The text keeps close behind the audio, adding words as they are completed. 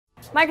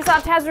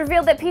Microsoft has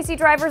revealed that PC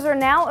drivers are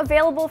now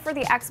available for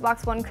the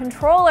Xbox One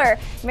controller.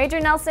 Major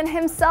Nelson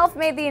himself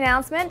made the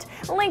announcement,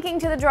 linking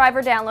to the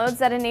driver downloads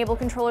that enable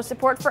controller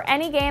support for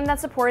any game that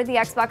supported the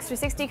Xbox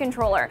 360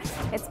 controller.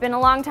 It's been a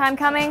long time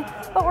coming,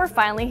 but we're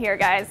finally here,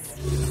 guys.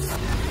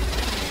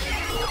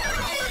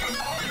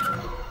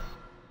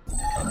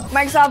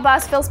 Microsoft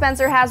boss Phil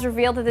Spencer has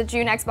revealed that the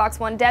June Xbox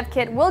One dev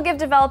kit will give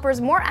developers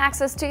more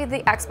access to the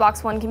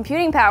Xbox One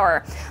computing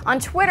power. On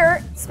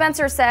Twitter,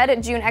 Spencer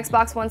said June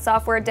Xbox One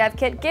software dev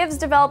kit gives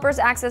developers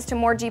access to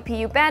more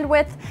GPU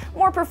bandwidth,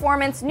 more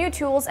performance, new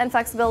tools, and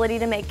flexibility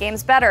to make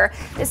games better.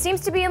 This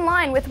seems to be in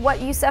line with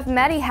what Yusuf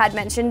Mehdi had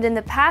mentioned in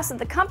the past, that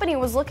the company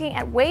was looking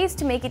at ways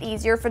to make it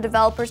easier for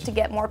developers to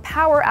get more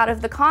power out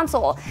of the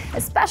console,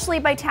 especially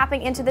by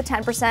tapping into the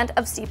 10%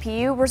 of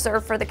CPU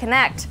reserved for the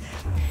Kinect.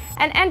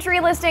 An entry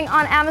listing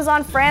on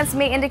Amazon France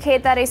may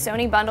indicate that a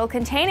Sony bundle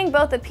containing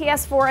both the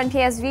PS4 and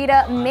PS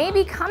Vita may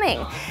be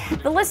coming.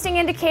 The listing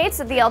indicates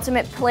that the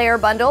Ultimate Player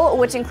Bundle,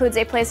 which includes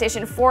a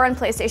PlayStation 4 and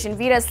PlayStation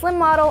Vita Slim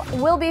model,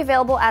 will be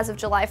available as of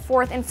July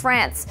 4th in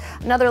France.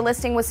 Another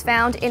listing was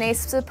found in a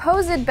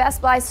supposed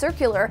Best Buy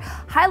circular,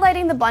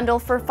 highlighting the bundle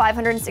for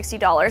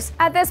 $560.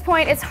 At this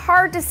point, it's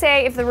hard to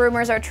say if the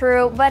rumors are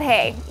true, but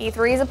hey,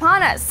 E3 is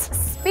upon us.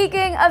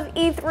 Speaking of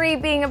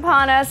E3 being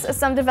upon us,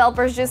 some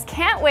developers just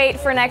can't wait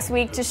for next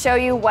week to show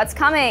you what's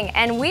coming.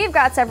 And we've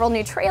got several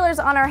new trailers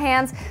on our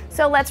hands,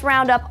 so let's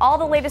round up all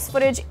the latest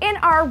footage in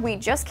our We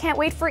Just Can't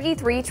Wait for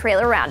E3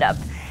 trailer roundup.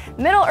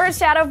 Middle-earth: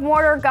 Shadow of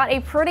Mordor got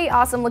a pretty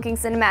awesome looking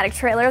cinematic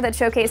trailer that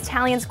showcased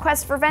Talion's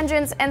quest for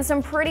vengeance and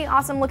some pretty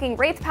awesome looking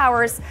wraith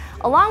powers.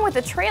 Along with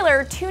the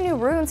trailer, 2 new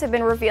runes have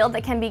been revealed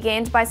that can be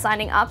gained by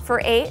signing up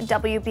for a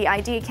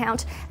WBID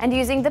account and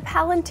using the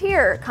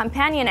Palantir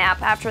companion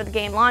app after the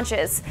game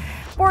launches.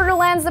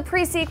 Borderlands, the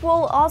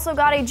pre-sequel, also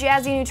got a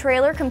jazzy new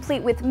trailer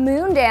complete with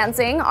moon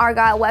dancing,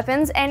 Argyle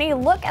weapons, and a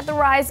look at the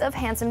rise of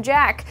Handsome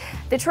Jack.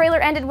 The trailer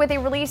ended with a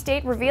release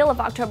date reveal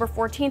of October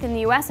 14th in the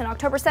US and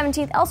October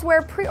 17th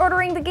elsewhere.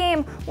 Pre-ordering the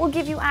game will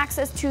give you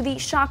access to the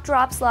Shock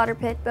Drop Slaughter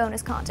Pit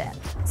bonus content.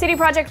 CD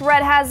Projekt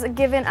Red has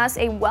given us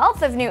a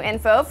wealth of new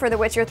info for The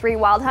Witcher 3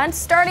 Wild Hunt,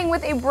 starting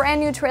with a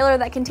brand new trailer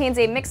that contains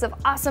a mix of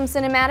awesome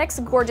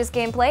cinematics, gorgeous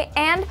gameplay,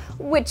 and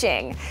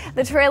witching.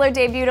 The trailer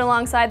debuted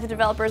alongside the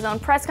developer's own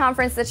press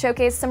conference that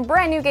showcased some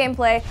brand new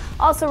gameplay.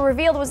 Also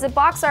revealed was the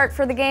box art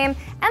for the game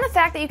and the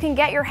fact that you can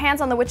get your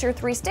hands on The Witcher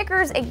 3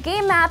 stickers, a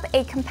game map,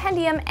 a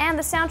compendium, and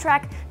the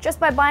soundtrack just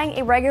by buying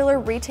a regular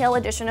retail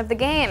edition of the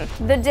game.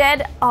 The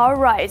Dead are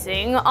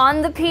Rising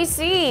on the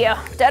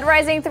PC. Dead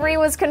Rising 3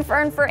 was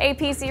confirmed for a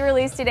PC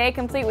release today,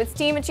 complete with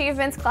Steam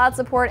achievements, cloud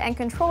support, and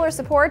controller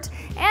support.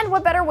 And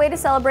what better way to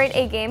celebrate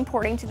a game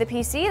porting to the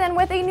PC than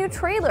with a new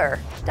trailer?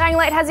 Dying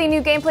Light has a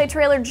new gameplay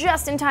trailer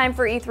just in time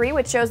for E3,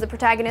 which shows the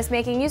protagonist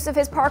making use of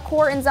his parkour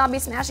and zombie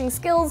smashing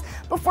skills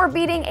before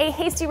beating a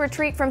hasty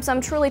retreat from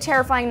some truly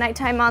terrifying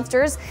nighttime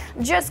monsters.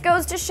 Just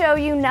goes to show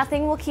you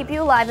nothing will keep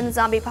you alive in the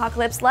zombie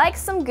apocalypse like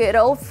some good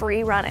old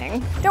free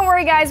running. Don't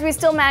worry guys, we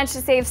still managed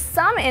to save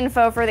some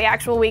info for the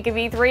actual week of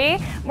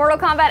E3. Mortal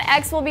Kombat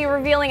X will be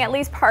revealing at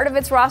least part of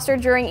its roster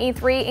during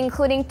E3,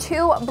 including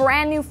 2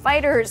 brand new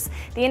fighters.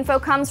 The info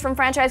comes from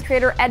franchise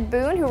creator Ed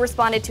Boon, who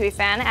responded to a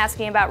fan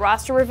asking about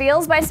roster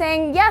reveals by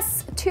saying,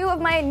 "Yes, 2 of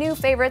my new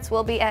favorites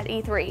will be at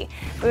E3.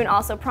 Boon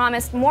also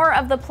promised more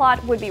of the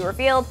plot would be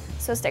revealed,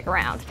 so stick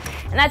around.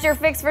 And that's your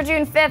fix for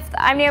June 5th.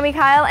 I'm Naomi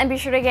Kyle, and be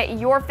sure to get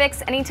your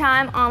fix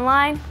anytime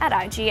online at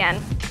IGN.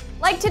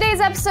 Like today's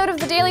episode of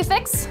The Daily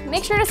Fix?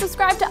 Make sure to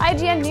subscribe to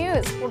IGN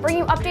News. We'll bring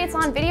you updates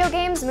on video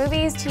games,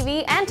 movies,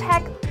 TV, and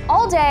tech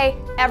all day,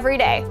 every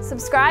day.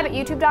 Subscribe at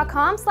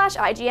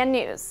youtube.com/IGN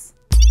News.